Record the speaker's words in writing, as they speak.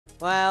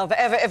Well, the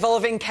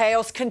ever-evolving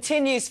chaos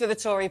continues for the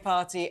Tory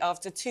party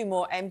after two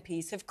more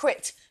MPs have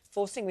quit,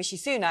 forcing Rishi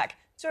Sunak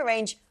to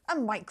arrange a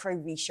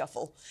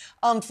micro-reshuffle.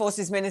 Armed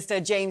Forces Minister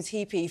James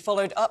Heappey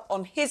followed up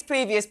on his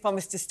previous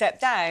promise to step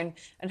down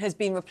and has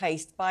been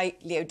replaced by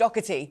Leo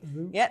Doherty.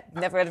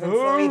 Never heard of him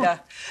before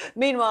either.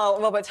 Meanwhile,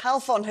 Robert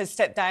Halfon has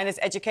stepped down as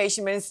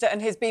Education Minister and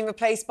has been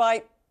replaced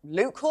by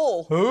Luke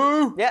Hall.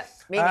 Who? Yeah,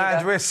 me neither.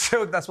 And we're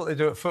still, that's what they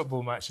do at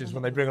football matches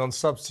when they bring on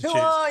substitutes. Who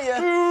are you?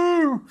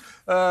 Who?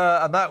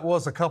 And that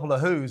was a couple of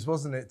who's,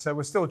 wasn't it?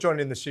 We're still joined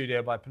in the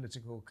studio by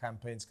political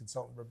campaigns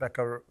consultant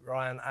Rebecca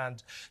Ryan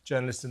and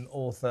journalist and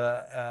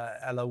author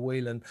Ella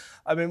Whelan.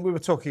 I mean, we were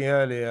talking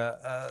earlier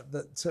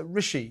that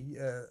Rishi,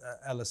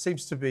 Ella,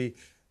 seems to be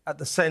at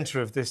the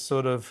centre of this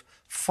sort of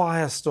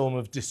firestorm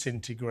of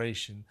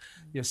disintegration.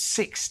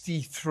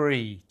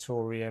 63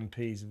 Tory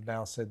MPs have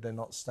now said they're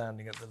not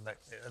standing at the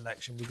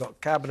election. We've got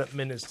cabinet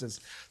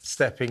ministers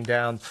stepping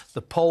down.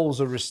 The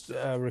polls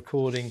are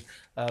recording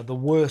the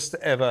worst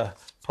ever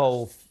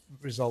poll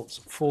results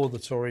for the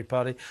Tory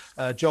party.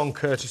 John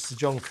Curtis,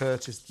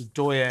 the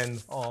doyen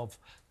of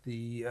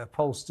the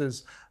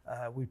pollsters.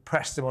 We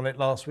pressed him on it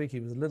last week. He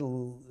was a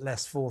little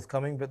less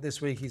forthcoming, but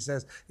this week he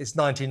says it's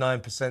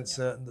 99%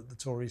 certain that the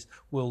Tories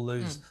will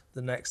lose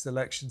the next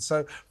election.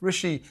 So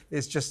Rishi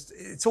is just,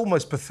 it's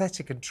almost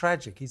pathetic and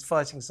tragic. He's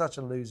fighting such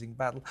a losing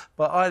battle.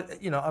 But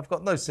I've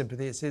got no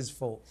sympathy. It's his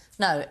fault.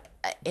 No,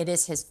 it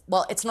is his.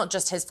 Well, it's not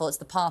just his fault, it's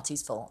the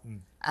party's fault.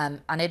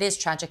 And it is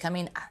tragic. I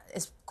mean,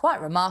 it's quite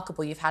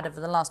remarkable. You've had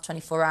over the last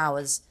 24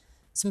 hours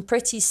some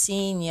pretty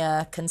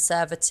senior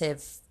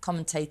Conservative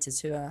commentators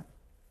who are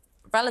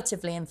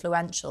relatively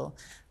influential,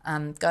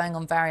 going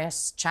on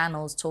various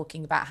channels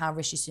talking about how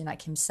Rishi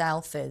Sunak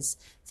himself is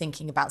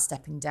thinking about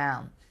stepping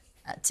down.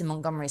 Tim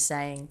Montgomery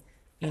saying,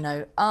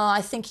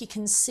 I think he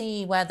can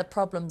see where the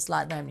problems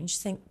lie at the moment. You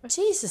just think,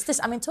 Jesus,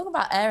 talk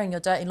about airing your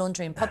dirty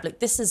laundry in public.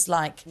 This is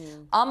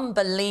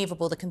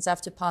unbelievable. The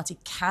Conservative Party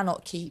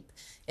cannot keep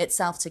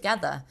itself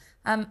together.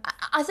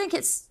 I think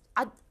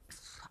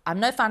I'm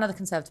no fan of the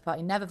Conservative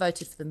Party, never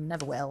voted for them,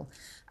 never will.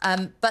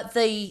 But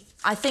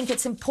I think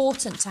it's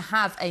important to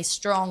have a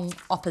strong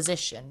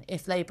opposition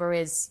if Labour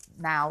is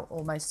now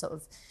almost sort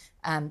of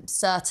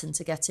certain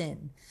to get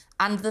in.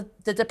 And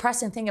the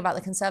depressing thing about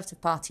the Conservative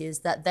Party is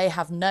that they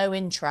have no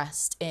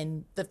interest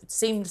in,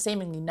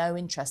 seemingly no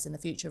interest in the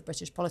future of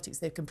British politics.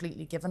 They've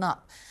completely given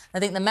up. I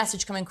think the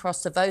message coming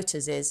across to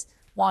voters is,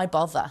 why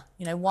bother?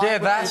 Why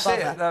would that's we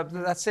bother?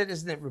 That's it,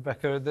 isn't it,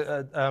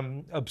 Rebecca?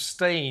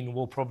 Abstain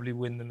will probably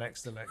win the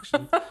next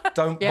election.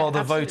 Don't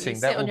bother voting.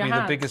 That will be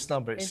the biggest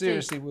number. It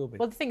seriously will be.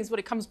 Well, the thing is, what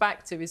it comes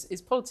back to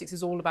is politics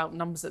is all about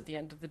numbers at the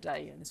end of the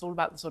day, and it's all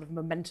about the sort of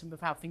momentum of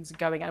how things are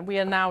going. And we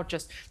are now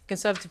the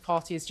Conservative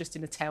Party is just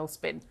in a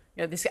tailspin.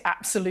 This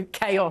absolute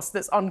chaos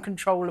that's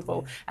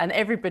uncontrollable, and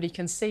everybody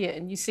can see it.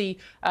 And you see,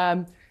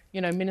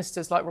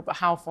 ministers like Robert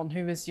Halfon,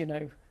 who is,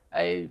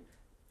 a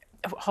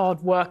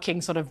hard-working,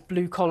 sort of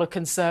blue-collar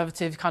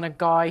Conservative kind of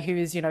guy who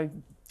is,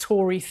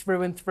 Tory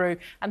through and through,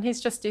 and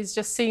he's just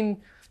seen,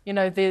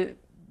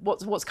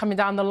 what's coming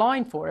down the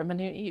line for him,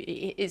 and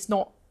it's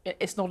not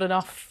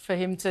enough for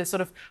him to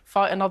sort of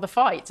fight another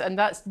fight, and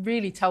that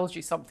really tells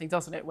you something,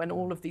 doesn't it? When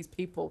all of these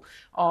people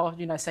are,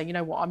 saying,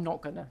 I'm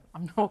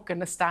not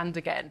gonna stand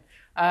again.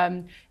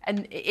 And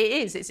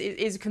it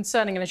is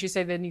concerning, and as you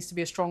say, there needs to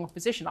be a strong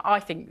opposition.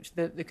 I think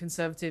that the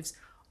Conservatives,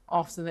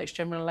 after the next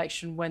general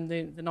election, when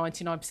the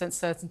 99%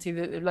 certainty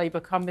that Labour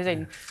comes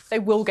in, they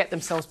will get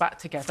themselves back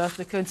together.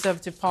 The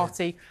Conservative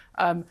Party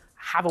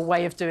have a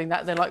way of doing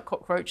that. They're like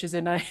cockroaches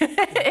in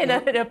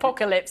an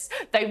apocalypse.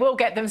 They will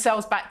get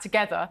themselves back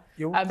together.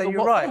 You're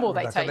right,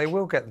 Rebecca, they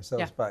will get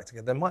themselves back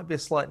together. There might be a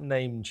slight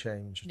name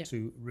change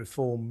to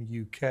Reform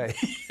UK.